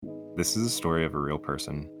This is a story of a real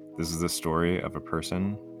person. This is the story of a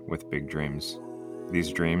person with big dreams.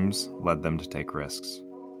 These dreams led them to take risks.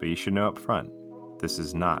 But you should know up front, this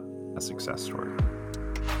is not a success story.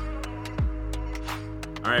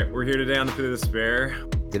 All right, we're here today on the Pit of Despair.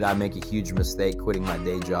 Did I make a huge mistake quitting my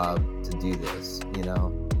day job to do this, you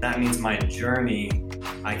know? That means my journey,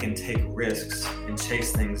 I can take risks and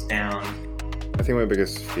chase things down. I think my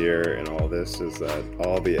biggest fear in all this is that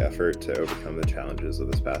all the effort to overcome the challenges of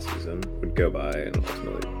this past season would go by and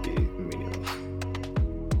ultimately be meaningless.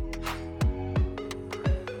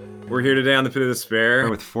 We're here today on the Pit of Despair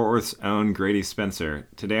with Fort Worth's own Grady Spencer.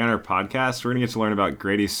 Today on our podcast, we're going to get to learn about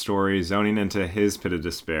Grady's story zoning into his Pit of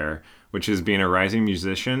Despair, which is being a rising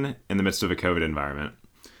musician in the midst of a COVID environment.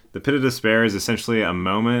 The Pit of Despair is essentially a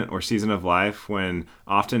moment or season of life when,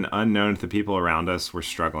 often unknown to the people around us, we're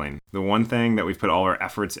struggling. The one thing that we've put all our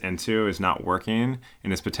efforts into is not working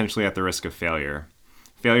and is potentially at the risk of failure.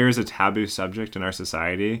 Failure is a taboo subject in our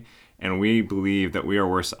society, and we believe that we are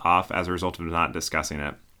worse off as a result of not discussing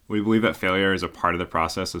it. We believe that failure is a part of the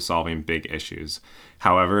process of solving big issues.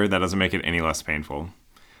 However, that doesn't make it any less painful.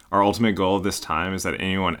 Our ultimate goal of this time is that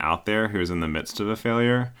anyone out there who is in the midst of a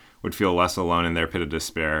failure would feel less alone in their pit of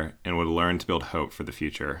despair and would learn to build hope for the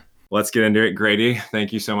future. Let's get into it. Grady,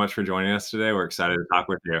 thank you so much for joining us today. We're excited to talk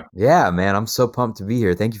with you. Yeah, man, I'm so pumped to be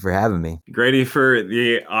here. Thank you for having me. Grady, for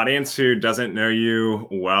the audience who doesn't know you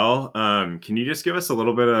well, can you just give us a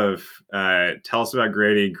little bit of, tell us about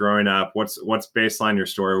Grady growing up? What's baseline your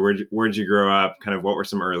story? Where'd you grow up? Kind of what were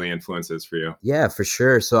some early influences for you? Yeah, for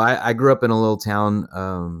sure. So I grew up in a little town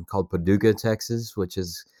called Paducah, Texas, which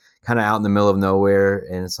is kind of out in the middle of nowhere,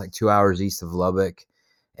 and it's like 2 hours east of Lubbock,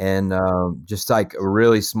 and just like a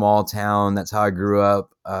really small town. That's how I grew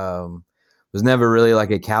up. Was never really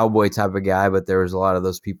like a cowboy type of guy, but there was a lot of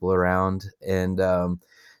those people around, and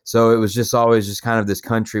so it was just always just kind of this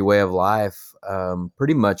country way of life,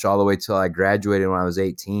 pretty much all the way till I graduated when I was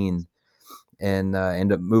 18, and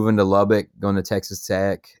ended up moving to Lubbock, going to Texas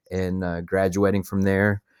Tech, and graduating from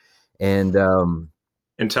there, and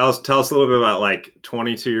And tell us a little bit about like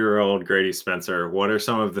 22-year-old Grady Spencer. What are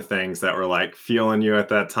some of the things that were like fueling you at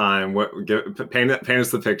that time? Paint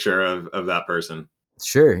us the picture of that person.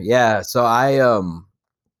 Sure. Yeah. So I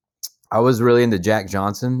was really into Jack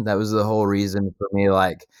Johnson. That was the whole reason for me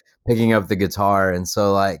like picking up the guitar. And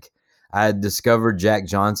so like I had discovered Jack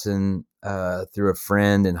Johnson through a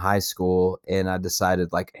friend in high school, and I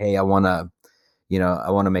decided like, hey, I want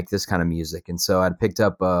to make this kind of music. And so I picked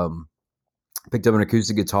up an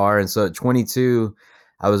acoustic guitar. And so at 22,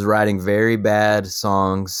 I was writing very bad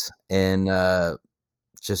songs and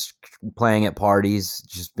just playing at parties,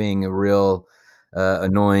 just being a real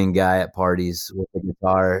annoying guy at parties with the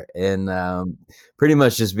guitar, and pretty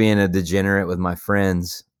much just being a degenerate with my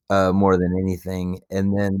friends more than anything.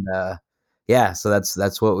 And then, so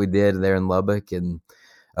that's what we did there in Lubbock. And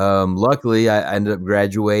luckily, I ended up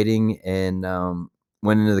graduating and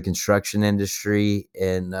went into the construction industry,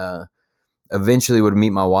 and eventually would meet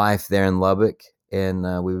my wife there in Lubbock, and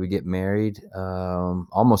we would get married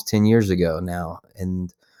almost 10 years ago now.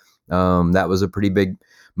 And that was a pretty big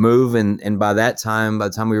move. And by the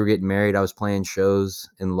time we were getting married, I was playing shows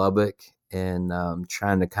in Lubbock and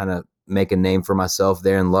trying to kind of make a name for myself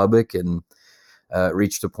there in Lubbock, and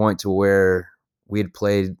reached a point to where we had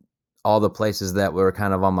played all the places that were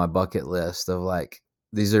kind of on my bucket list of like,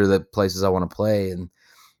 these are the places I want to play. And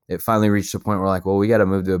it finally reached a point where like, well, we got to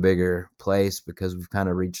move to a bigger place because we've kind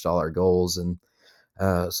of reached all our goals. And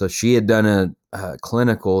so she had done a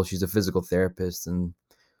clinical. She's a physical therapist, and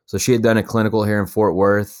so she had done a clinical here in Fort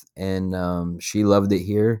Worth, and she loved it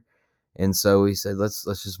here. And so we said, let's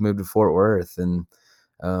just move to Fort Worth. And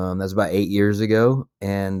that's about 8 years ago.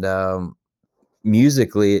 And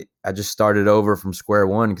musically, I just started over from square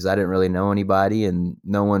one because I didn't really know anybody, and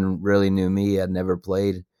no one really knew me. I'd never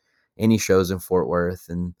played any shows in Fort Worth.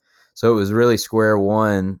 And so it was really square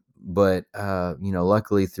one. But,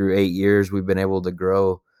 luckily through 8 years, we've been able to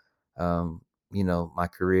grow, my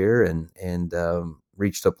career and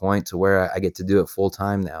reached a point to where I get to do it full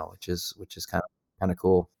time now, which is kind of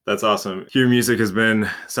cool. That's awesome. Your music has been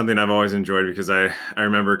something I've always enjoyed because I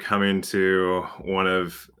remember coming to one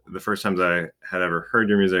of the first times I had ever heard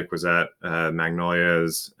your music was at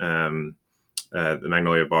Magnolia's, the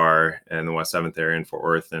Magnolia Bar in the West 7th area in Fort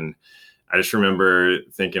Worth. And I just remember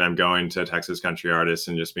thinking I'm going to Texas country artists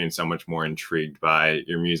and just being so much more intrigued by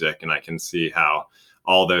your music. And I can see how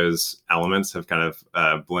all those elements have kind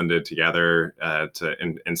of blended together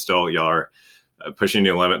and still y'all are pushing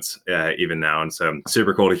new limits even now. And so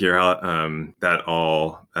super cool to hear how that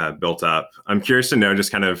all built up. I'm curious to know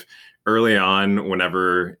just kind of early on,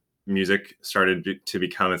 whenever music started to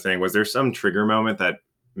become a thing, was there some trigger moment that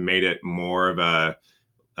made it more of a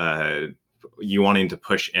you wanting to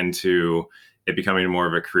push into it becoming more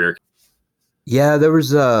of a career? Yeah, there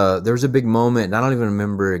was a big moment, and I don't even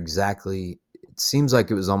remember exactly. It seems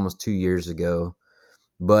like it was almost 2 years ago,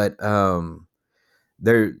 but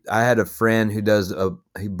there I had a friend who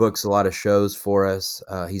he books a lot of shows for us.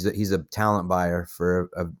 He's a talent buyer for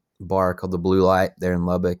a bar called the Blue Light there in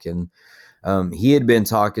Lubbock, and he had been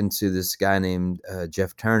talking to this guy named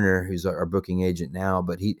Jeff Turner, who's our booking agent now.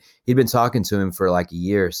 But he'd been talking to him for like a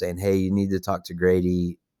year, saying, "Hey, you need to talk to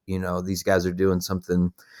Grady. You know, these guys are doing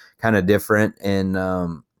something kind of different." And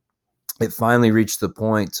it finally reached the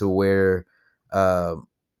point to where uh,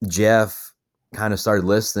 Jeff kind of started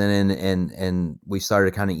listening, and we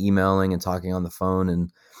started kind of emailing and talking on the phone,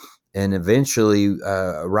 and eventually,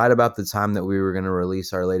 right about the time that we were going to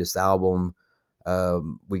release our latest album,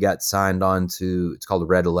 we got signed on to, it's called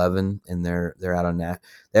Red 11, and they're out on that.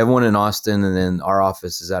 They have one in Austin, and then our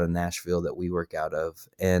office is out of Nashville that we work out of.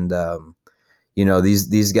 And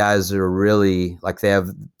these guys are really, like, they have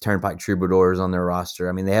Turnpike Troubadours on their roster.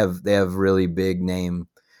 I mean, they have really big name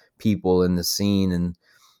people in the scene, and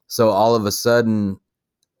so all of a sudden,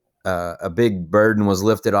 a big burden was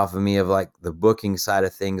lifted off of me of like the booking side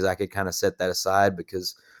of things. I could kind of set that aside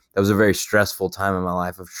because that was a very stressful time in my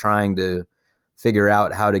life of trying to figure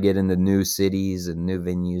out how to get into new cities and new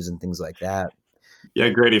venues and things like that. Yeah,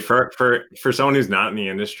 Grady, for someone who's not in the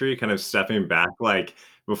industry, kind of stepping back, like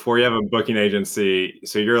before you have a booking agency,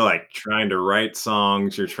 so you're like trying to write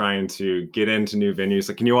songs, you're trying to get into new venues.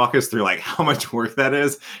 Like, can you walk us through like how much work that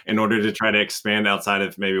is in order to try to expand outside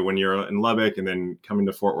of maybe when you're in Lubbock and then coming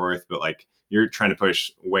to Fort Worth, but like you're trying to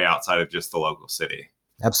push way outside of just the local city?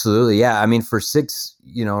 Absolutely. Yeah. I mean, for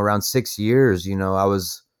around 6 years, I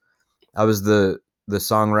was the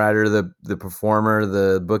songwriter, the performer,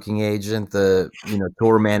 the booking agent, the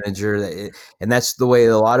tour manager, and that's the way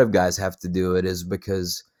a lot of guys have to do it, is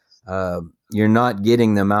because you're not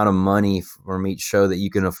getting the amount of money from each show that you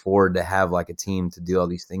can afford to have like a team to do all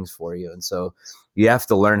these things for you, and so you have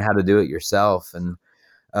to learn how to do it yourself. And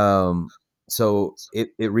um, so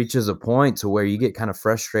it reaches a point to where you get kind of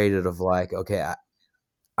frustrated of like, okay,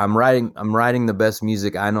 I'm writing the best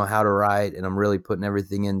music I know how to write, and I'm really putting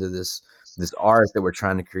everything into this art that we're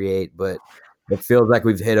trying to create. But it feels like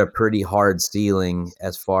we've hit a pretty hard ceiling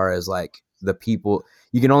as far as like the people.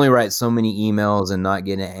 You can only write so many emails and not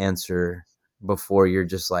get an answer before you're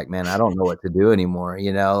just like, man, I don't know what to do anymore.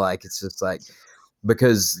 Like, it's just like,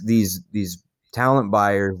 because these talent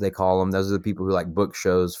buyers, they call them, those are the people who like book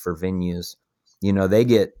shows for venues. They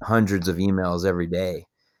get hundreds of emails every day,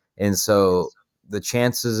 and so the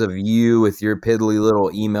chances of you with your piddly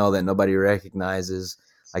little email that nobody recognizes,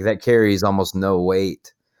 like, that carries almost no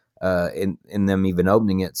weight in them even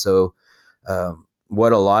opening it. So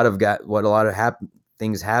what a lot of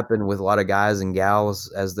things happen with a lot of guys and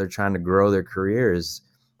gals as they're trying to grow their careers.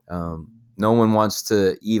 No one wants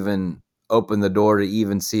to even open the door to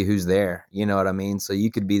even see who's there. You know what I mean? So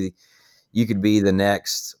you could be the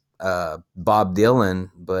next Bob Dylan,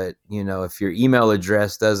 but if your email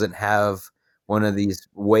address doesn't have one of these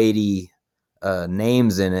weighty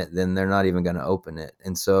names in it, then they're not even going to open it.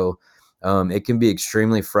 And so it can be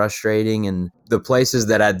extremely frustrating. And the places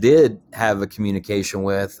that I did have a communication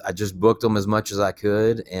with, I just booked them as much as I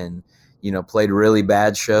could, and played really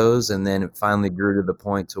bad shows. And then it finally grew to the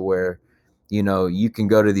point to where you can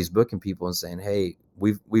go to these booking people and saying, hey,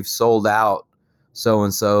 we've sold out so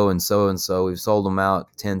and so and so and so. We've sold them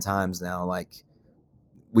out 10 times now. Like,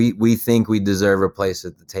 we think we deserve a place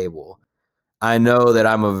at the table. I know that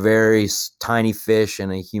I'm a very tiny fish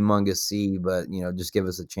in a humongous sea, but just give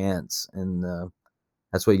us a chance, and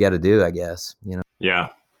that's what you got to do, I guess. Yeah,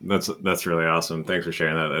 that's really awesome. Thanks for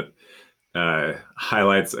sharing that. That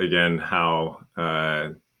highlights again how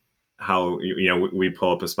we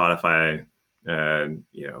pull up a Spotify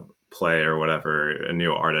play or whatever, a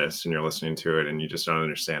new artist, and you're listening to it and you just don't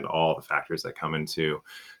understand all the factors that come into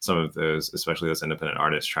some of those, especially those independent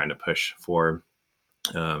artists trying to push for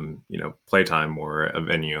playtime or a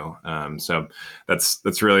venue. So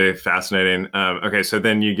that's really fascinating. Okay, so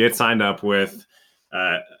then you get signed up with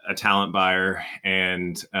a talent buyer,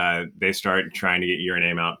 and they start trying to get your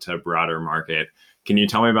name out to a broader market. Can you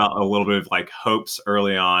tell me about a little bit of like hopes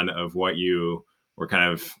early on of what you were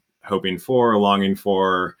kind of hoping for, longing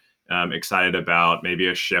for, excited about, maybe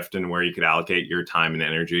a shift in where you could allocate your time and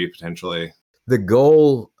energy potentially? The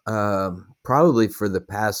goal, probably for the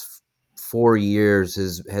past 4 years,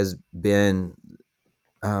 has been,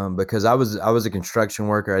 because I was a construction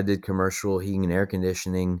worker. I did commercial heating and air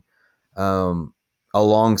conditioning. Um,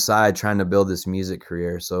 alongside trying to build this music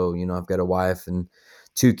career. So, I've got a wife and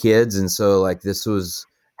 2 kids. And so like this was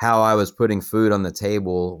how I was putting food on the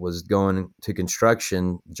table, was going to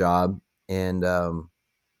construction job. And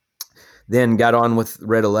then got on with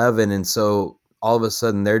Red 11. And so all of a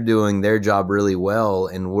sudden they're doing their job really well.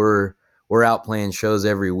 And we're out playing shows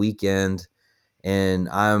every weekend. And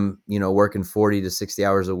I'm, working 40 to 60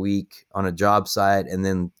 hours a week on a job site and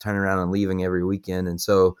then turning around and leaving every weekend. And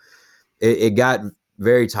so it got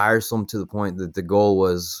very tiresome to the point that the goal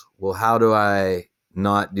was, well, how do I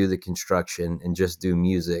not do the construction and just do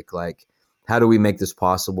music? Like, how do we make this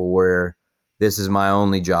possible where this is my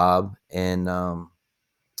only job? And,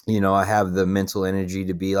 I have the mental energy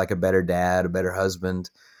to be like a better dad, a better husband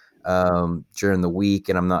during the week.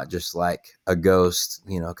 And I'm not just like a ghost,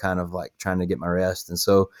 kind of like trying to get my rest. And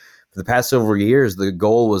so for the past several years, the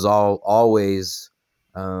goal was always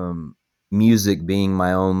music being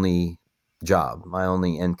my only job, my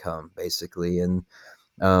only income, basically. And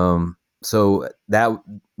so that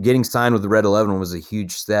getting signed with the Red 11 was a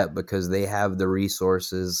huge step because they have the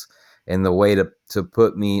resources and the way to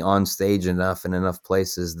put me on stage enough in enough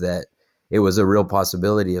places that it was a real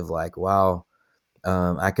possibility of like, wow,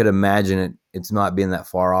 I could imagine it's not being that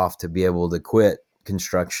far off to be able to quit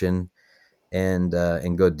construction and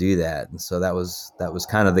go do that. And so that was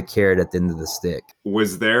kind of the carrot at the end of the stick.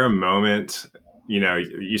 Was there a moment,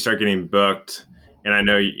 you start getting booked, and I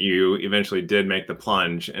know you eventually did make the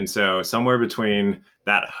plunge, and so somewhere between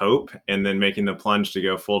that hope and then making the plunge to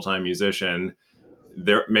go full-time musician,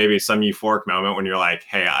 there may be some euphoric moment when you're like,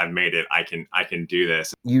 hey, I've made it, I can do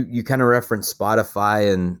this. You kind of reference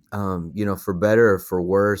Spotify, and for better or for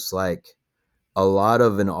worse, like a lot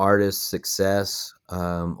of an artist's success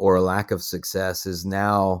or a lack of success is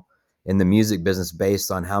now in the music business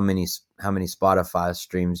based on how many Spotify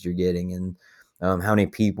streams you're getting, and how many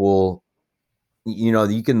people,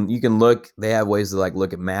 you can look. They have ways to like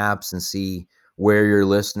look at maps and see where your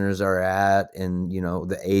listeners are at, and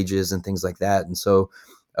the ages and things like that. And so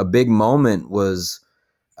a big moment was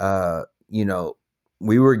uh, you know,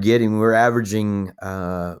 we were averaging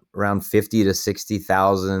around 50 to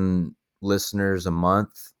 60,000 listeners a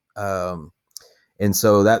month. And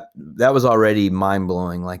so that was already mind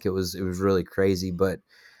blowing. Like it was really crazy, but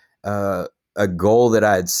a goal that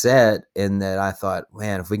I had set, and that I thought,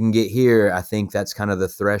 man, if we can get here, I think that's kind of the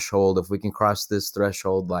threshold. If we can cross this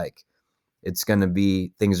threshold, like things are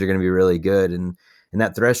going to be really good. And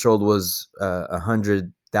that threshold was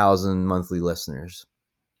 100,000 monthly listeners.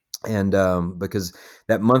 And because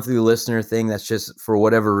that monthly listener thing, that's just, for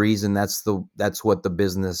whatever reason, that's what the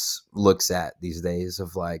business looks at these days,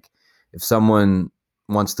 of like, if someone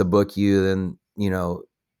wants to book you, then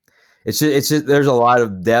it's just there's a lot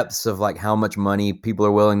of depths of like how much money people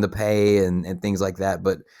are willing to pay, and things like that.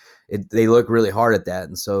 But they look really hard at that.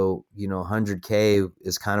 And so 100K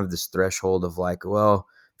is kind of this threshold of like, well,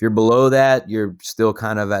 if you're below that, you're still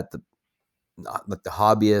kind of at the like the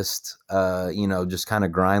hobbyist, just kind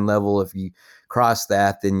of grind level. If you cross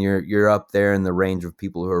that, then you're up there in the range of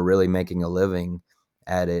people who are really making a living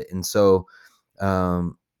at it. And so I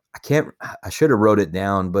should have wrote it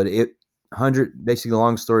down, but 100, basically,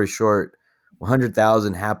 long story short,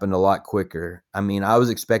 100,000 happened a lot quicker. I mean, I was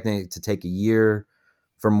expecting it to take a year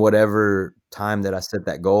from whatever time that I set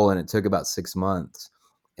that goal, and it took about 6 months.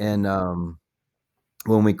 And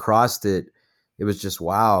when we crossed it, it was just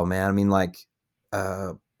wow, man. I mean, like,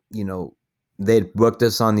 uh, you know, they'd booked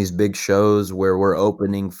us on these big shows where we're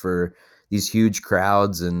opening for these huge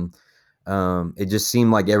crowds, and it just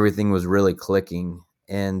seemed like everything was really clicking.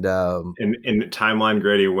 And In timeline,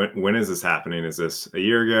 Grady, when is this happening? Is this a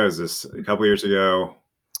year ago? Is this a couple years ago?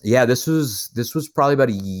 yeah, this was probably about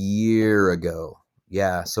a year ago.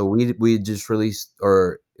 Yeah, so we just released,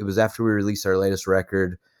 or it was after we released our latest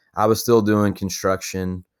record. I was still doing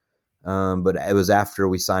construction, but it was after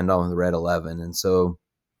we signed on with Red 11. And so,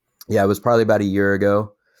 yeah, it was probably about a year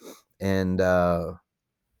ago. And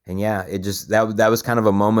yeah, it just, that was kind of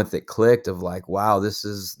a moment that clicked, of like, wow, this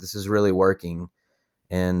is really working.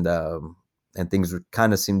 And things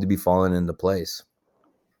kind of seem to be falling into place.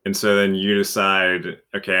 And so then you decide,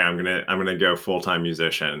 okay, I'm gonna go full-time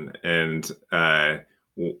musician, and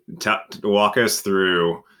walk us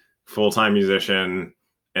through full-time musician,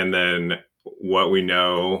 and then what we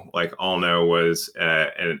know, like all know, was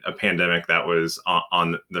a pandemic that was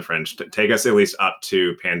on the fringe. Take us at least up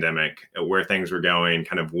to pandemic, where things were going,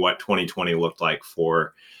 kind of what 2020 looked like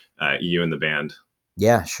for you and the band.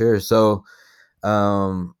 Yeah, sure. So,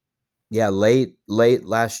 um, yeah, late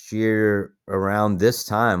last year around this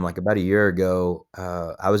time, like about a year ago,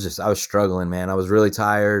 I was struggling, man. I was really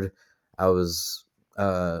tired. I was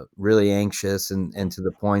really anxious, and to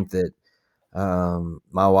the point that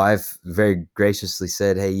my wife very graciously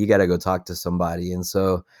said, "Hey, you got to go talk to somebody." And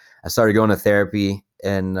so I started going to therapy,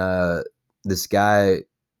 and this guy,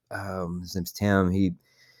 his name's Tim.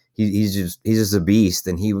 He's just a beast,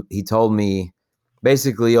 and he told me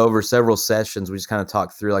basically over several sessions we just kind of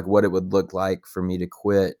talked through like what it would look like for me to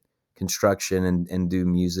quit construction and do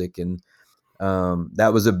music, and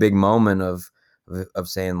that was a big moment of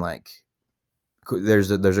saying like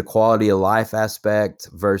there's a quality of life aspect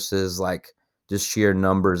versus like just sheer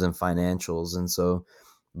numbers and financials. And so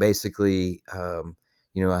basically,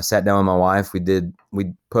 I sat down with my wife. We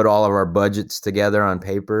put all of our budgets together on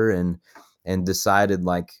paper and decided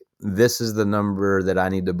like this is the number that I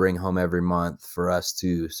need to bring home every month for us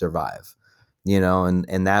to survive,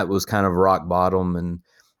 and that was kind of rock bottom.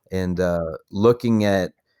 And looking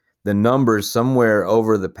at the numbers somewhere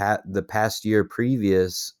over the past year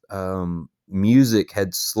previous, music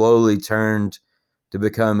had slowly turned to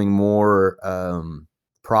becoming more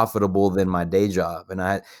profitable than my day job, and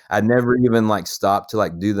I never even like stopped to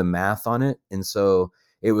like do the math on it. And so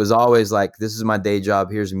it was always like, this is my day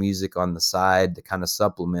job, here's music on the side to kind of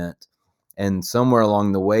supplement. And somewhere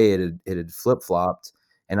along the way it had flip-flopped,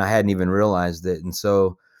 and I hadn't even realized it. And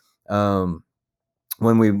so um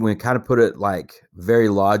when we kind of put it like very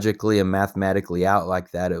logically and mathematically out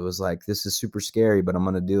like that, it was like, this is super scary, but I'm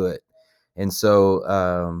going to do it. And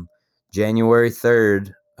so January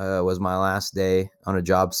 3rd was my last day on a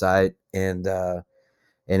job site, and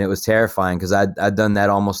it was terrifying because I'd done that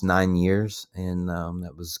almost 9 years, and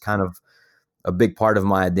that was kind of a big part of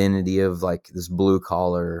my identity of like this blue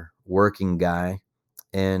collar working guy.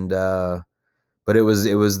 And but it was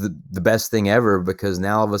the best thing ever, because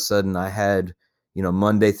now all of a sudden I had,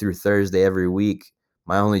 Monday through Thursday every week,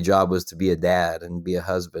 my only job was to be a dad and be a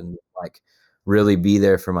husband, like really be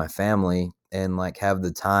there for my family and like have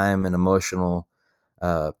the time and emotional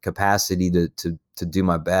capacity to do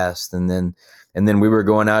my best. And then we were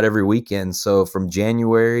going out every weekend. So from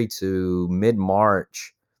January to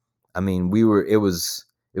mid-March, I mean, it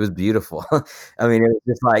was beautiful. I mean, it was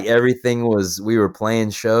just like we were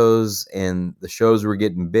playing shows, and the shows were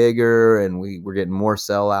getting bigger, and we were getting more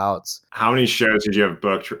sellouts. How many shows did you have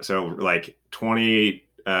booked? So like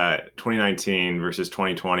 2019 versus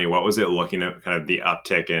 2020, what was it looking at, kind of the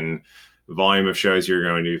uptick in volume of shows you're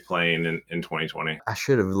going to be playing in 2020? I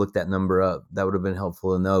should have looked that number up. That would have been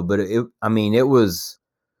helpful to know. But I mean, it was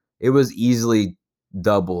easily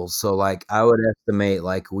double. So like I would estimate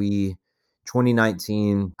like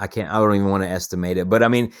 2019, I don't even want to estimate it, but I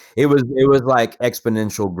mean it was like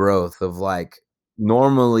exponential growth of like,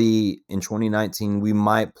 normally in 2019 we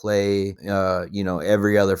might play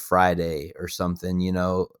every other Friday or something,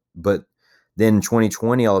 but then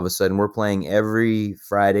 2020 all of a sudden we're playing every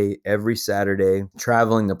Friday, every Saturday,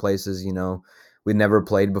 traveling to places, we'd never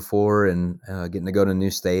played before, and getting to go to new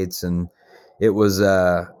states. And it was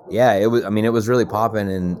I mean, it was really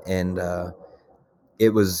popping, and it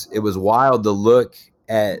was wild to look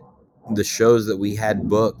at the shows that we had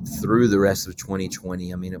booked through the rest of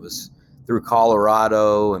 2020. I mean, it was through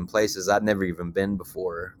Colorado and places I'd never even been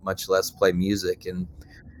before, much less play music. And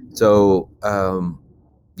so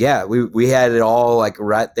yeah, we had it all like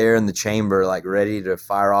right there in the chamber, like ready to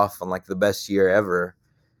fire off on like the best year ever.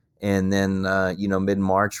 And then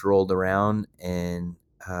mid-March rolled around, and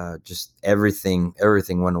just everything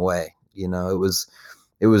went away. It was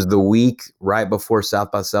the week right before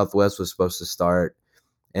South by Southwest was supposed to start,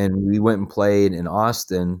 and we went and played in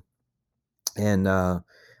Austin, and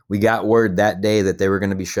we got word that day that they were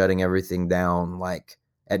going to be shutting everything down like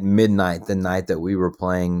at midnight the night that we were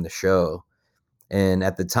playing the show. And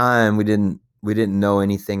at the time we didn't know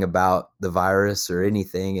anything about the virus or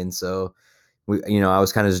anything, and so I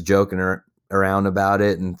was kind of just joking around about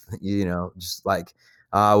it, and just like,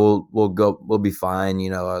 we'll be fine,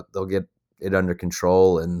 they'll get it under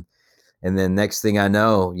control. And then next thing I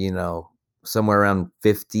know, somewhere around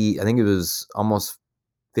 50, I think it was almost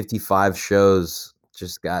 55 shows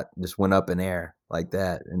just went up in air like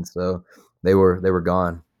that. And so they were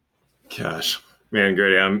gone. Gosh, man,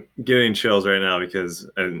 Grady, I'm getting chills right now because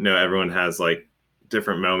I know everyone has like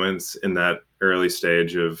different moments in that early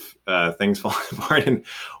stage of things falling apart in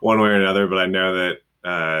one way or another. But I know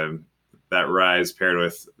that that rise paired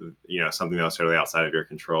with something that was totally outside of your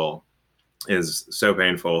control is so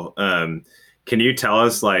painful. Can you tell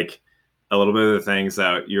us like a little bit of the things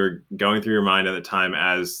that you're going through your mind at the time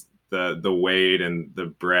as the weight and the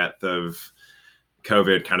breadth of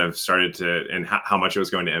COVID kind of started to, and how much it was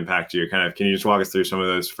going to impact you? Kind of, can you just walk us through some of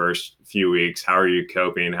those first few weeks? How are you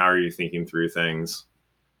coping? How are you thinking through things?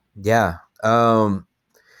 Yeah.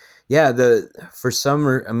 Yeah, the for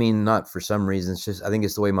some, I mean, not for some reasons, just I think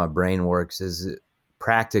it's the way my brain works.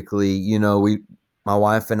 Practically, my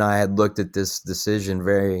wife and I had looked at this decision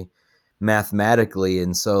very mathematically,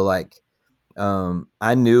 and so like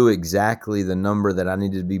I knew exactly the number that I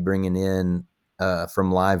needed to be bringing in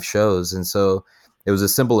from live shows, and so it was a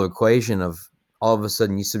simple equation of all of a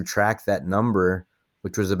sudden you subtract that number,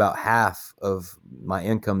 which was about half of my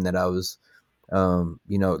income that I was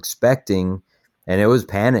expecting. And it was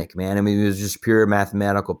panic, man. I mean, it was just pure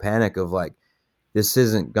mathematical panic of like, this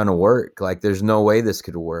isn't going to work. Like, there's no way this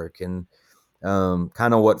could work. And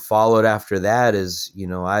kind of what followed after that is,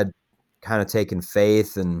 I'd kind of taken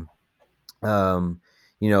faith and,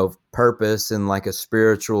 purpose and like a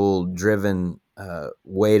spiritual driven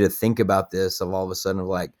way to think about this of all of a sudden of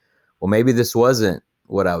like, well, maybe this wasn't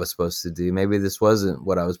what I was supposed to do. Maybe this wasn't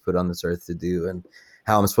what I was put on this earth to do and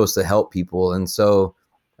how I'm supposed to help people. And so,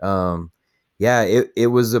 yeah, it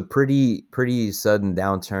was a pretty sudden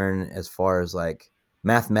downturn as far as like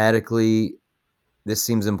mathematically, this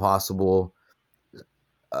seems impossible.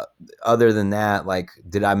 Uh, Other than that, like,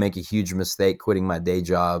 did I make a huge mistake quitting my day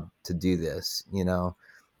job to do this?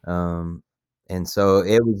 Um, and so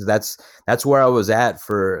that's where I was at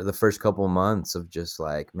for the first couple of months of just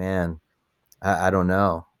like, man, I don't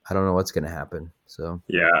know, what's gonna happen. So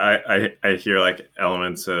Yeah, I hear like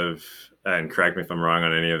elements of, and correct me if I'm wrong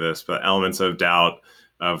on any of this, but elements of doubt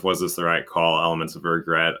of was this the right call, elements of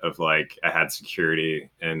regret of like I had security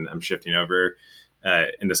and I'm shifting over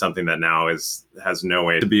into something that now has no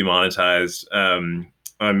way to be monetized.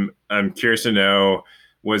 I'm curious to know,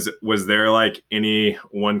 was there like any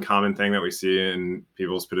one common thing that we see in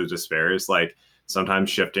people's pit of despair is like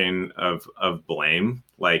sometimes shifting of blame?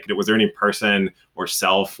 Like, was there any person or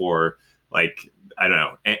self or like I don't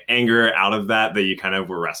know, anger out of that you kind of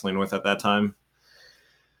were wrestling with at that time?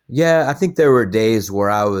 yeah, I think there were days where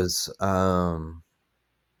I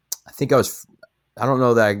think I was, I don't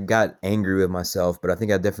know that I got angry with myself, but I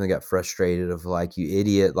think I definitely got frustrated of like, you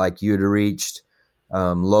idiot, like you had reached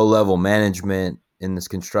low level management in this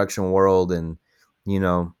construction world. And, you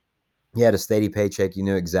know, you had a steady paycheck. You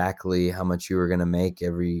knew exactly how much you were going to make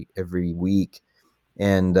every week.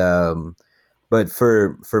 And, but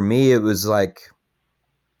for me, it was like,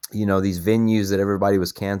 these venues that everybody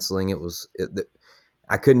was canceling,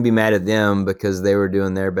 I couldn't be mad at them because they were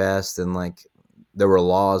doing their best and like there were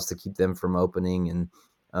laws to keep them from opening. And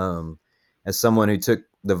um, as someone who took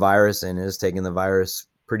the virus and is taking the virus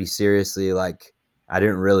pretty seriously, like I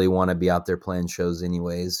didn't really want to be out there playing shows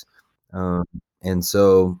anyways. Um, and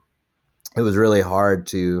so it was really hard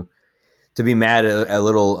to be mad at a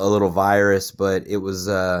little virus, but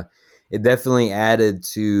it definitely added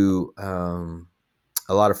to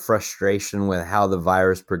a lot of frustration with how the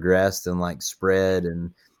virus progressed and like spread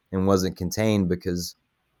and wasn't contained, because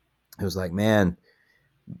it was like, man,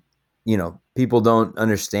 people don't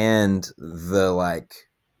understand the like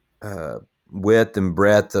uh, width and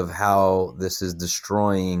breadth of how this is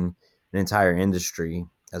destroying an entire industry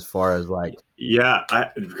as far as like, Yeah,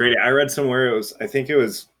 great. I read somewhere I think it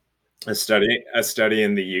was a study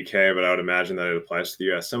in the UK, but I would imagine that it applies to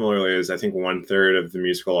the US similarly. Is I think one third of the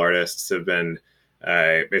musical artists have been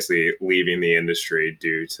basically leaving the industry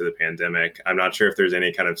due to the pandemic. I'm not sure if there's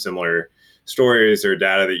any kind of similar stories or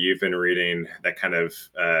data that you've been reading that kind of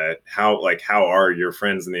how are your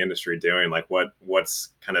friends in the industry doing? Like what's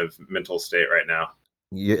kind of mental state right now?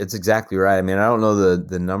 it's exactly right. I mean, I don't know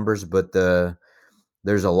the numbers, but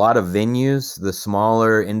there's a lot of venues. The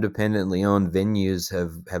smaller independently owned venues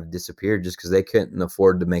have disappeared just because they couldn't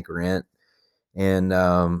afford to make rent. And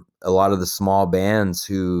a lot of the small bands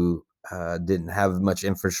who didn't have much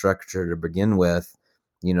infrastructure to begin with,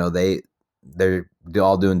 they're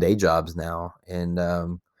all doing day jobs now. And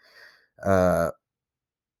uh,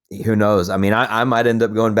 who knows? I mean, I might end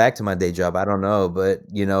up going back to my day job. I don't know, but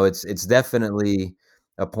it's definitely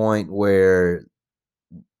a point where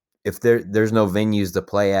if there's no venues to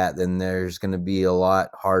play at, then there's going to be a lot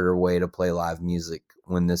harder way to play live music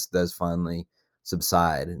when this does finally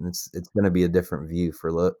subside, and it's going to be a different view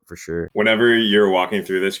for sure. Whenever you're walking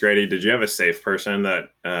through this, Grady, did you have a safe person that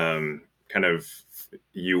kind of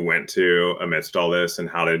you went to amidst all this, and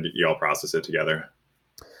how did y'all process it together?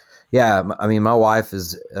 Yeah, I mean, my wife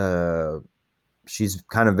is she's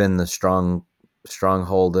kind of been the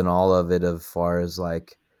stronghold in all of it, as far as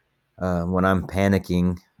like when I'm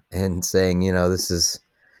panicking and saying, this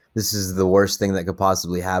is the worst thing that could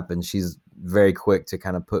possibly happen. She's very quick to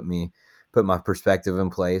kind of put my perspective in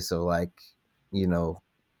place. So like, you know,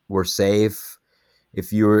 we're safe.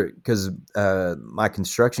 If you were, because my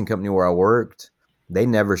construction company where I worked, they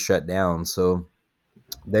never shut down. So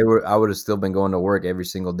I would have still been going to work every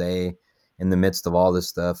single day in the midst of all this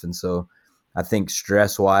stuff. And so I think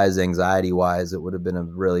stress wise, anxiety wise, it would have been a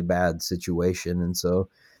really bad situation. And so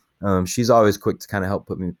she's always quick to kind of help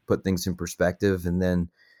put things in perspective. And then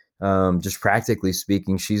just practically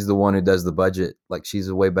speaking, she's the one who does the budget. Like she's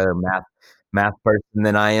a way better math person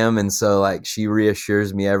than I am. And so like she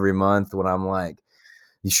reassures me every month when I'm like,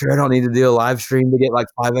 you sure I don't need to do a live stream to get like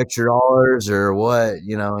 $5 extra or what,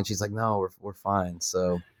 you know? And she's like, no, we're fine.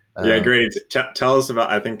 So, Yeah, uh, great. Tell us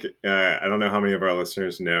about. I think I don't know how many of our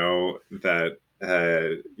listeners know that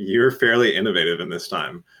you're fairly innovative in this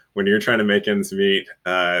time. When you're trying to make ends meet,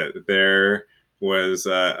 there was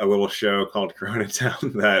a little show called Corona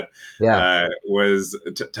Town that yeah, was.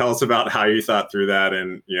 Tell us about how you thought through that,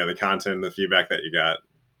 and the content, and the feedback that you got.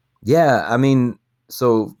 yeah. I mean,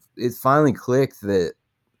 so it finally clicked that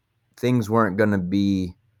things weren't going to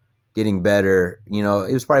be getting better. You know,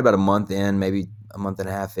 it was probably about a month in, maybe a month and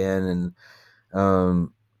a half in, and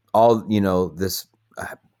um, all this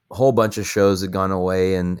whole bunch of shows had gone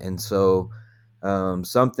away, and so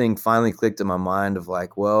something finally clicked in my mind of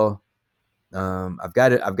like, well, I've got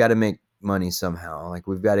to make money somehow. Like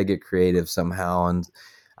we've got to get creative somehow. And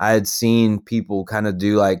I had seen people kind of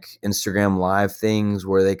do like Instagram live things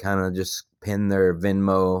where they kind of just pin their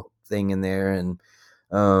Venmo thing in there. And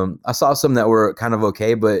I saw some that were kind of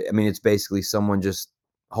okay, but I mean, it's basically someone just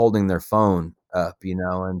holding their phone up,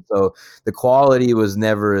 and so the quality was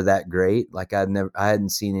never that great. Like I hadn't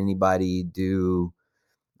seen anybody do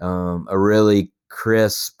a really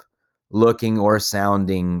crisp looking or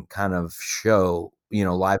sounding kind of show,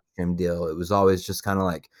 live stream deal. It was always just kind of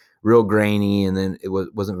like real grainy, and then it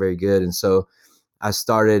wasn't very good. And so I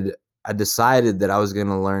decided that I was going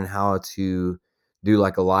to learn how to do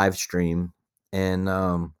like a live stream. And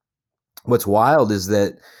what's wild is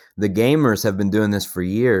that the gamers have been doing this for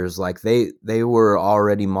years. Like they were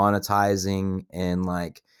already monetizing, and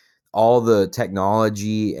like all the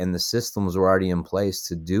technology and the systems were already in place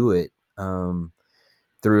to do it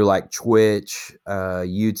through like Twitch,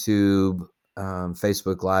 YouTube,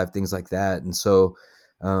 Facebook Live, things like that. And so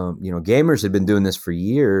gamers had been doing this for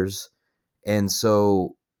years, and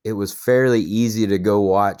so it was fairly easy to go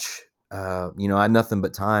watch. I had nothing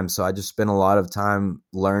but time, so I just spent a lot of time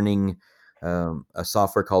learning a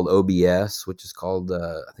software called OBS, which is called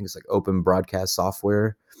I think it's like Open Broadcast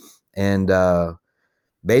Software, and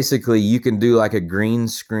basically you can do like a green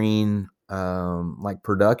screen like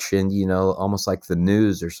production, almost like the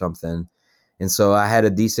news or something. And so I had a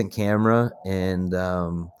decent camera, and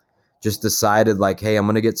just decided like, hey, I'm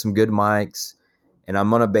gonna get some good mics, and I'm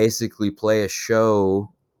gonna basically play a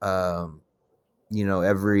show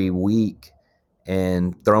every week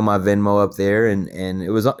and throw my Venmo up there. And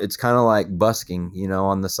it's kind of like busking,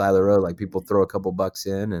 on the side of the road. Like people throw a couple bucks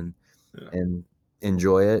in Yeah. and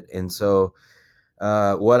enjoy it. And so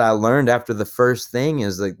what I learned after the first thing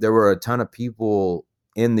is like there were a ton of people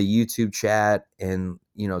in the YouTube chat, and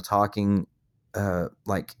talking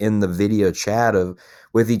like in the video chat of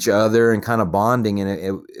with each other and kind of bonding. And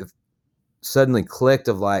it suddenly clicked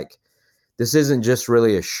of like, this isn't just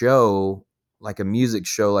really a show, like a music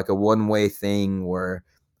show, like a one-way thing where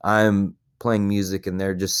I'm playing music and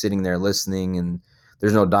they're just sitting there listening and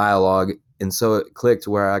there's no dialogue. And so it clicked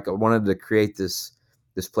where I wanted to create this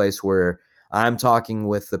place where I'm talking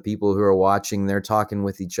with the people who are watching, they're talking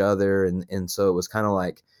with each other. And so it was kind of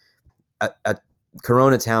like at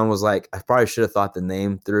Corona Town was like, I probably should have thought the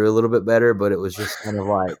name through a little bit better, but it was just kind of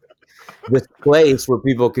like this place where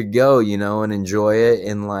people could go, and enjoy it.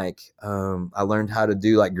 And like, I learned how to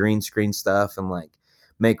do like green screen stuff and like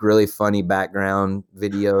make really funny background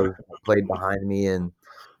videos played behind me. And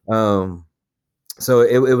um, so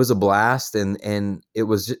it was a blast. And it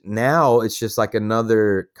was now it's just like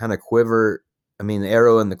another kind of quiver. I mean,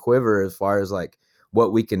 arrow in the quiver as far as like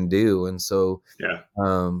what we can do. And so Yeah.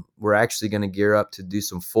 we're actually going to gear up to do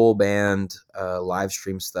some full band live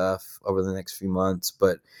stream stuff over the next few months.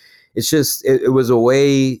 But it's just it was a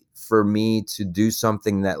way for me to do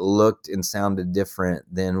something that looked and sounded different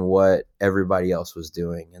than what everybody else was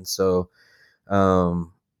doing. And so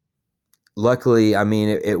um, luckily, I mean,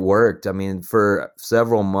 it worked. I mean, for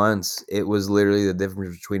several months, it was literally the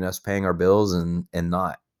difference between us paying our bills and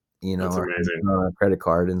not, That's or amazing. on a credit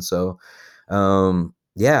card. And so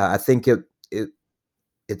yeah, I think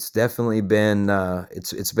it's definitely been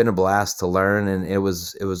it's been a blast to learn, and it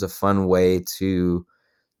was a fun way to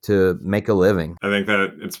make a living. I think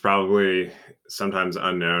that it's probably sometimes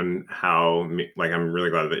unknown how, like, I'm really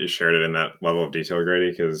glad that you shared it in that level of detail, Grady,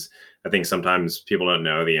 because I think sometimes people don't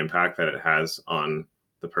know the impact that it has on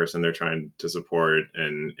the person they're trying to support,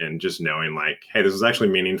 and just knowing like, hey, this is actually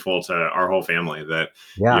meaningful to our whole family, that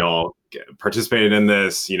Yeah. y'all participated in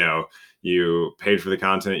this, you paid for the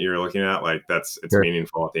content you're looking at. Like it's Sure.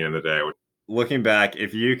 meaningful at the end of the day. Looking back,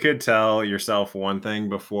 if you could tell yourself one thing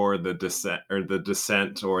before the descent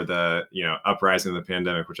or the uprising of the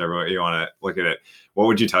pandemic, whichever way you want to look at it, what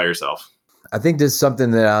would you tell yourself? I think this is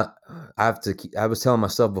something that I have to I was telling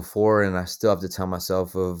myself before, and I still have to tell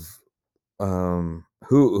myself of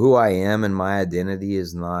who I am, and my identity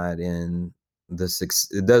is not in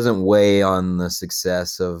it doesn't weigh on the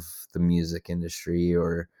success of the music industry,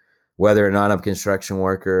 or whether or not I'm a construction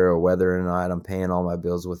worker, or whether or not I'm paying all my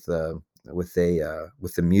bills with with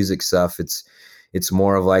the music stuff. It's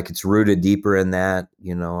more of like, it's rooted deeper in that.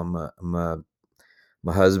 I'm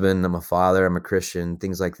a husband, I'm a father, I'm a Christian,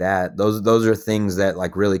 things like that. Those are things that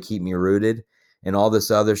like really keep me rooted, and all this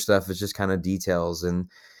other stuff is just kind of details. And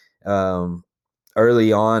um,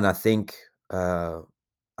 early on, I think,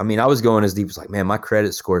 I mean, I was going as deep as like, man, my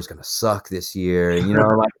credit score is going to suck this year. And,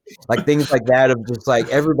 like things like that, of just like,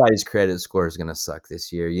 everybody's credit score is going to suck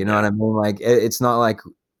this year. You know what Yeah. I mean? Like, it's not like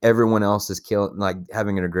everyone else is like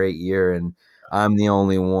having a great year, and I'm the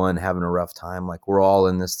only one having a rough time. Like, we're all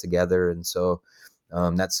in this together. And so,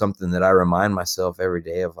 that's something that I remind myself every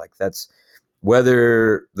day of, like, that's,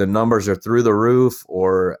 whether the numbers are through the roof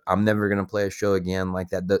or I'm never going to play a show again, like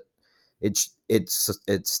that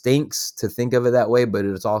it stinks to think of it that way, but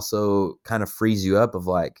it's also kind of frees you up of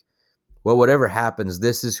like, well, whatever happens,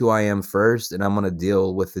 this is who I am first, and I'm going to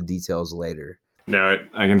deal with the details later. No,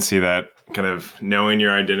 I can see that, kind of knowing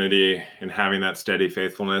your identity and having that steady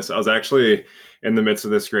faithfulness. I was actually in the midst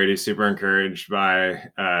of this, Grady, super encouraged by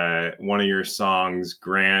one of your songs,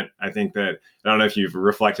 Grant. I think that, I don't know if you've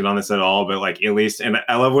reflected on this at all, but like, at least, and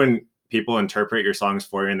I love when people interpret your songs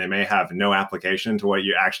for you and they may have no application to what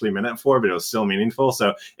you actually meant it for, but it was still meaningful.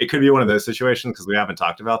 So it could be one of those situations, because we haven't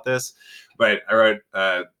talked about this, but I wrote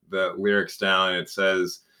the lyrics down, and it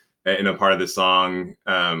says, in a part of the song,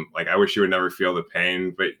 like, I wish you would never feel the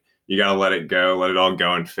pain, but you got to let it go, let it all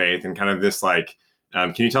go in faith. And kind of this, like,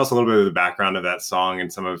 can you tell us a little bit of the background of that song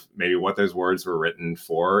and some of maybe what those words were written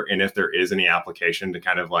for, and if there is any application to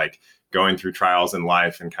kind of like going through trials in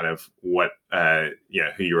life, and kind of what,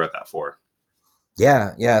 who you wrote that for?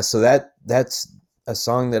 Yeah. So that's a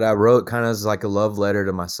song that I wrote kind of as like a love letter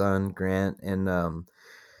to my son, Grant. And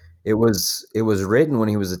it was written when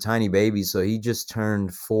he was a tiny baby, so he just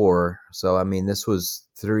turned 4. So I mean, this was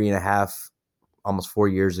 3.5, almost 4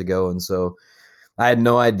 years ago. And so I had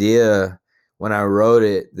no idea when I wrote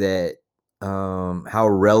it that how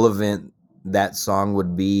relevant that song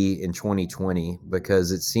would be in 2020,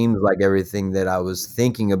 because it seems like everything that I was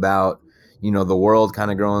thinking about, the world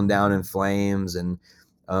kind of growing down in flames. And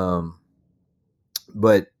um,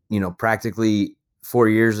 but practically 4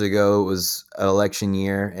 years ago, it was an election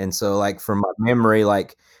year. And so, like, from my memory,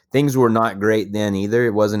 like, things were not great then either.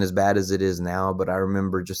 It wasn't as bad as it is now, but I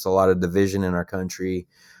remember just a lot of division in our country,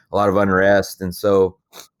 a lot of unrest. And so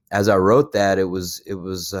as I wrote that, it was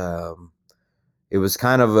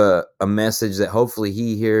kind of a message that hopefully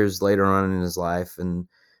he hears later on in his life, and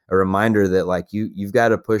a reminder that, like, you've got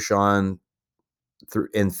to push on through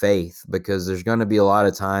in faith, because there's going to be a lot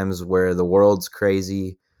of times where the world's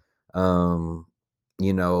crazy. um,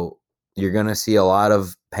 you know, you're going to see a lot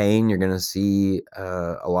of pain. You're going to see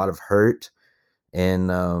a lot of hurt.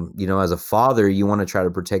 And, as a father, you want to try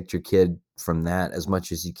to protect your kid from that as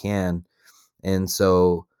much as you can. And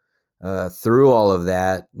so through all of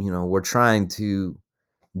that, we're trying to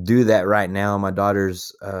do that right now. My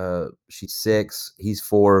daughter's, she's 6, he's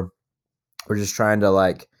 4. We're just trying to,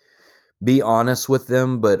 like, be honest with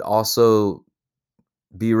them, but also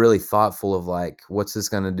be really thoughtful of, like, what's this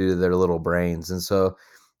going to do to their little brains. And so,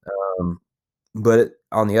 um, but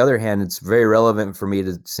on the other hand, it's very relevant for me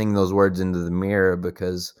to sing those words into the mirror,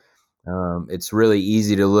 because it's really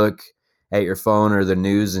easy to look at your phone or the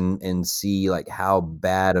news and see, like, how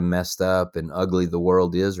bad and messed up and ugly the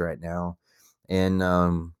world is right now. And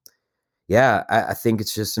yeah, I think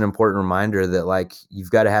it's just an important reminder that, like,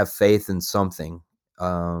 you've got to have faith in something.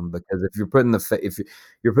 Because if you're putting if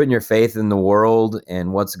you're putting your faith in the world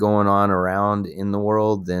and what's going on around in the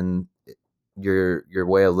world, then your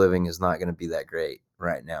way of living is not going to be that great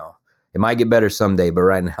right now. It might get better someday, but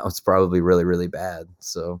right now it's probably really, really bad.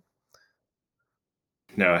 So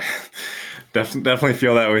No, definitely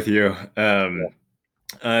feel that with you.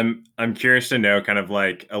 I'm curious to know kind of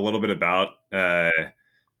like a little bit about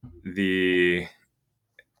the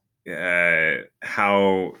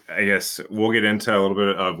how, I guess we'll get into a little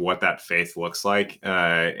bit of what that faith looks like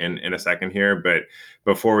in a second here, but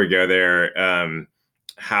before we go there,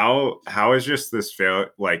 how is just this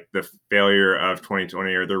the failure of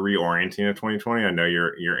 2020 or the reorienting of 2020? I know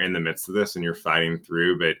you're in the midst of this and you're fighting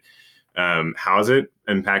through, but how has it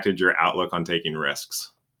impacted your outlook on taking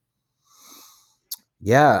risks?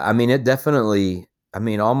 Yeah, I mean, it definitely. I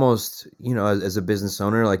mean, almost, as a business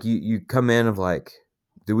owner, like you come in of like,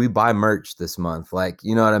 do we buy merch this month? Like,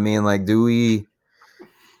 you know what I mean? Like, are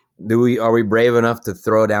we brave enough to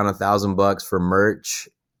throw down $1,000 for merch?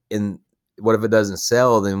 And what if it doesn't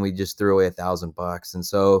sell? Then we just threw away $1,000. And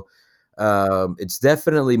so it's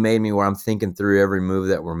definitely made me where I'm thinking through every move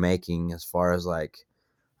that we're making as far as like,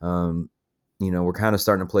 um, we're kind of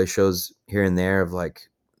starting to play shows here and there of like,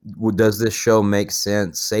 does this show make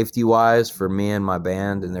sense safety wise for me and my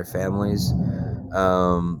band and their families?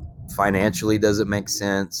 Financially, does it make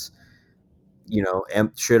sense?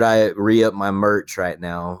 Should I re-up my merch right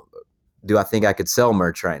now? Do I think I could sell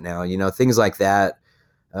merch right now? Things like that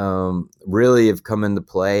really have come into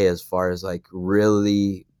play as far as like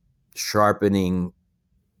really sharpening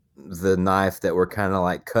the knife that we're kind of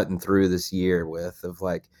like cutting through this year with of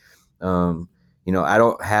like, I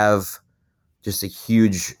don't have just a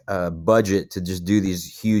huge budget to just do these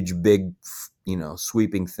huge, big,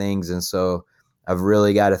 sweeping things. And so I've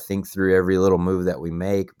really got to think through every little move that we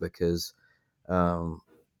make because,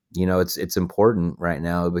 it's important right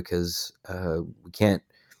now because we can't.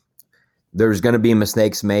 There's going to be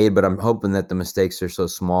mistakes made, but I'm hoping that the mistakes are so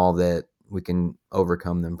small that we can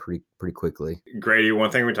overcome them pretty quickly. Grady, one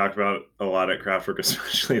thing we talked about a lot at Craftwork,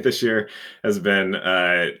 especially this year, has been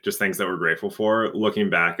just things that we're grateful for. Looking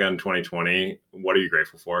back on 2020, what are you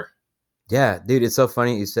grateful for? Yeah, dude, it's so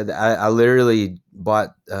funny you said that. I literally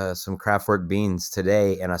bought some Craftwork beans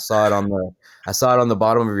today, and I saw it on the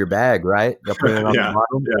bottom of your bag, right? I put it on the Yeah,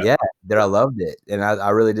 bottom. yeah. Yeah, that I loved it, and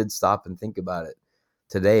I really did stop and think about it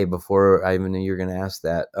today before I even knew you were going to ask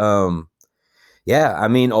that. Yeah, I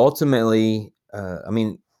mean, ultimately,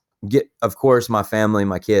 of course, my family,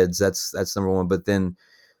 my kids, that's number one. But then,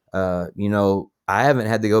 I haven't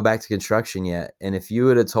had to go back to construction yet. And if you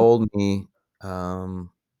would have told me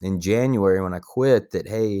in January when I quit that,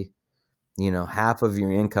 hey, half of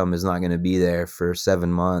your income is not going to be there for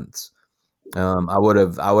 7 months, I would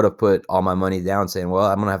have put all my money down, saying,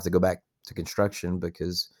 well, I'm gonna have to go back to construction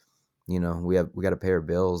because we got to pay our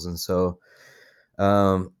bills. And so,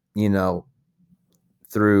 um, you know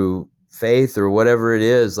through faith or whatever it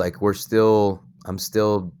is, like I'm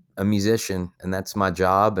still a musician, and that's my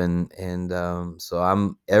job. And so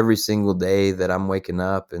I'm every single day that I'm waking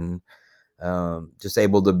up and just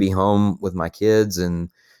able to be home with my kids. And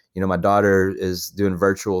my daughter is doing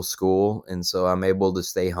virtual school, and so I'm able to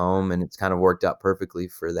stay home, and it's kind of worked out perfectly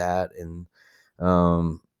for that. And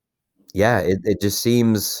um yeah, it just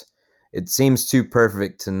seems too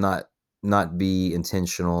perfect to not be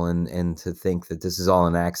intentional, and to think that this is all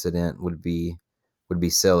an accident would be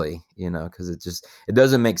silly, because it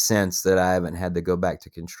doesn't make sense that I haven't had to go back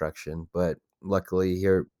to construction. But luckily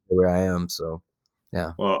here where I am. So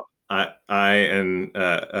yeah. Well, I and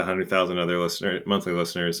 100,000 other monthly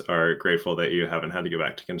listeners, are grateful that you haven't had to go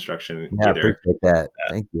back to construction Yeah, I either. appreciate that.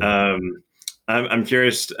 Thank you. I'm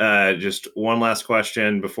curious, just one last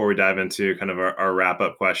question before we dive into kind of our wrap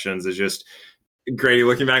up questions is just, Grady,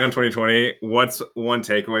 looking back on 2020, what's one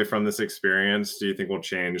takeaway from this experience do you think will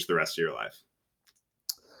change the rest of your life?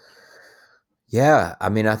 Yeah, I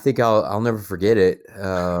mean, I think I'll never forget it.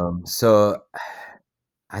 So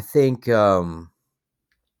I think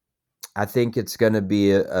it's going to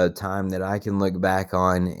be a time that I can look back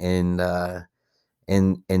on and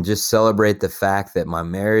just celebrate the fact that my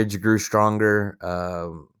marriage grew stronger,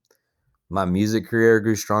 my music career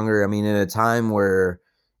grew stronger. I mean, in a time where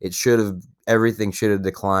everything should have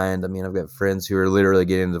declined. I mean, I've got friends who are literally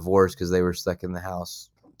getting divorced because they were stuck in the house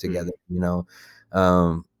together.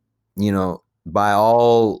 Um, by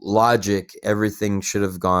all logic, everything should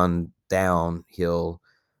have gone downhill.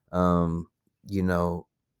 Um, you know,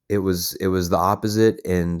 it was the opposite.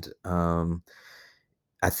 And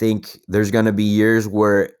I think there's going to be years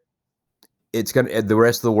where the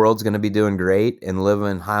rest of the world's going to be doing great and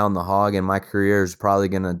living high on the hog, and my career is probably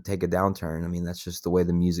going to take a downturn. I mean, that's just the way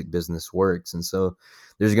the music business works. And so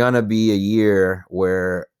there's going to be a year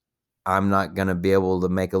where I'm not going to be able to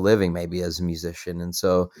make a living maybe as a musician. And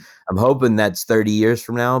so I'm hoping that's 30 years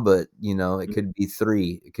from now, but it could be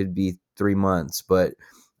it could be 3 months, but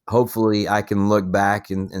hopefully I can look back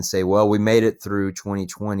and say, well, we made it through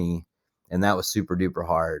 2020 and that was super duper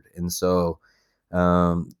hard. And so,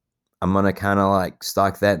 I'm going to kind of like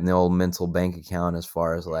stock that in the old mental bank account as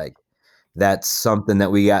far as like, that's something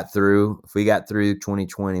that we got through. If we got through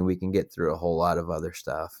 2020, we can get through a whole lot of other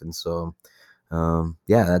stuff. And so,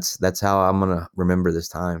 yeah, that's how I'm gonna remember this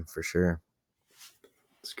time for sure.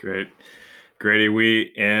 That's great. Grady,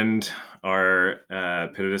 we end our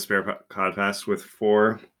Pit of Despair podcast with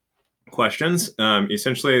 4 questions.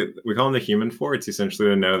 Essentially, we call them the human 4. It's essentially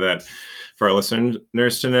to know that, for our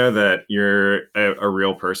listeners to know that you're a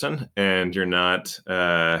real person and you're not.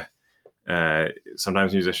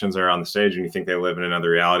 Sometimes musicians are on the stage and you think they live in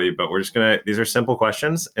another reality, but these are simple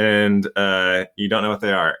questions and you don't know what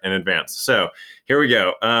they are in advance. So here we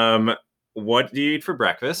go. What do you eat for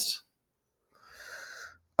breakfast?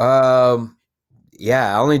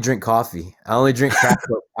 Yeah, I only drink coffee. I only drink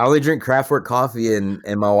Kraftwerk coffee, and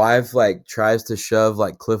my wife like tries to shove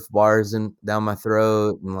like Cliff Bars down my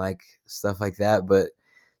throat and like stuff like that, but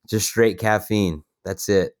just straight caffeine. That's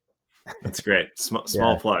it. That's great. Small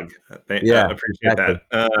Yeah. plug. Yeah, Appreciate exactly.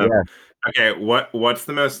 that. Yeah. Okay, what's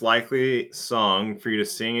the most likely song for you to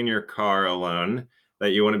sing in your car alone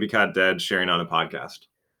that you want to be caught dead sharing on a podcast?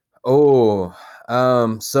 Oh,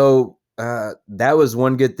 so that was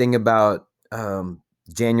one good thing about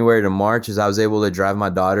January to March is I was able to drive my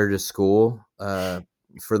daughter to school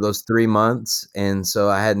for those 3 months, and so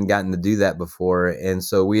I hadn't gotten to do that before, and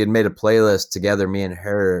so we had made a playlist together, me and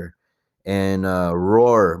her, and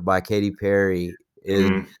 "Roar" by Katy Perry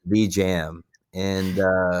is the jam, and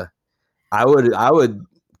I would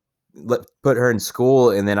put her in school,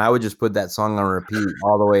 and then I would just put that song on repeat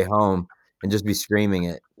all the way home and just be screaming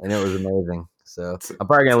it, and it was amazing. So I'm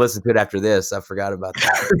probably gonna listen to it after this. I forgot about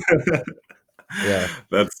that. Yeah.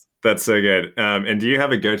 That's so good. And do you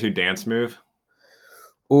have a go-to dance move?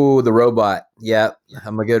 Ooh, the robot. Yeah,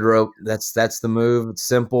 I'm a good rope. That's the move. It's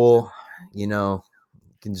simple. You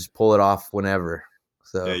can just pull it off whenever.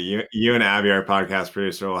 Yeah, So you and Abby, our podcast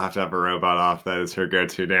producer, will have to have a robot off. That is her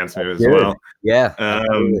go-to dance move as good. well. Yeah, Um,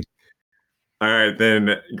 absolutely. all right,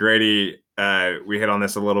 then, Grady, we hit on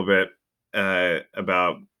this a little bit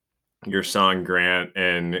about your song Grant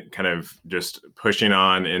and kind of just pushing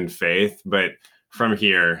on in faith, but from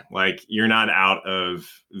here, like, you're not out of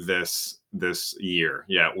this year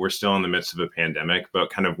yet. We're still in the midst of a pandemic, but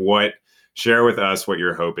kind of share with us what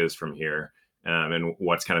your hope is from here, and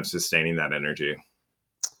what's kind of sustaining that energy.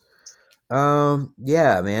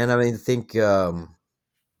 Yeah, man. I mean, I think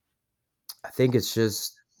it's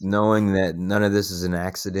just knowing that none of this is an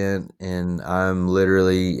accident and I'm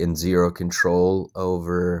literally in zero control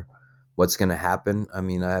over what's going to happen. I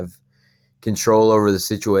mean, I have control over the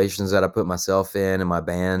situations that I put myself in and my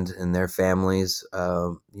band and their families.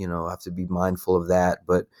 I have to be mindful of that.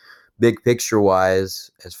 But big picture wise,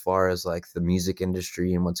 as far as like the music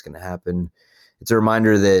industry and what's going to happen, it's a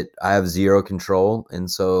reminder that I have zero control. And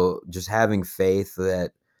so just having faith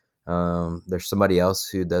that there's somebody else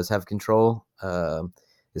who does have control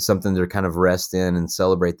is something to kind of rest in and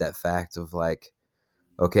celebrate that fact of like,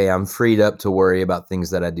 okay, I'm freed up to worry about things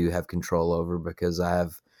that I do have control over because I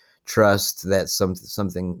have trust that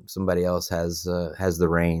somebody else has the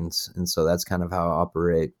reins, and so that's kind of how I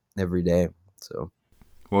operate every day. So.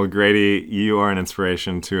 Well, Grady, you are an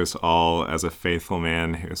inspiration to us all as a faithful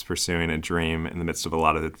man who is pursuing a dream in the midst of a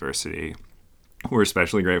lot of adversity. We're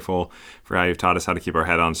especially grateful for how you've taught us how to keep our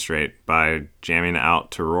head on straight by jamming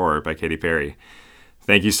out to Roar by Katy Perry.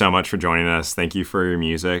 Thank you so much for joining us. Thank you for your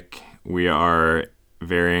music. We are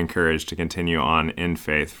very encouraged to continue on in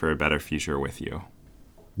faith for a better future with you.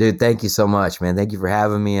 Dude, thank you so much, man. Thank you for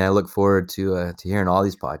having me. I look forward to hearing all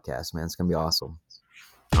these podcasts, man. It's going to be awesome.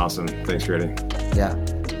 Awesome. Thanks, Grady. Yeah.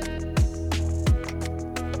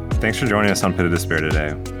 Thanks for joining us on Pit of Despair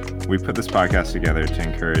today. We put this podcast together to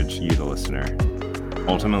encourage you, the listener.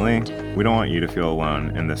 Ultimately, we don't want you to feel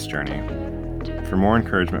alone in this journey. For more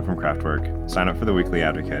encouragement from Kraftwerk, sign up for the Weekly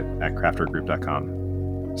Advocate at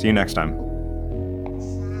kraftwerkgroup.com. See you next time.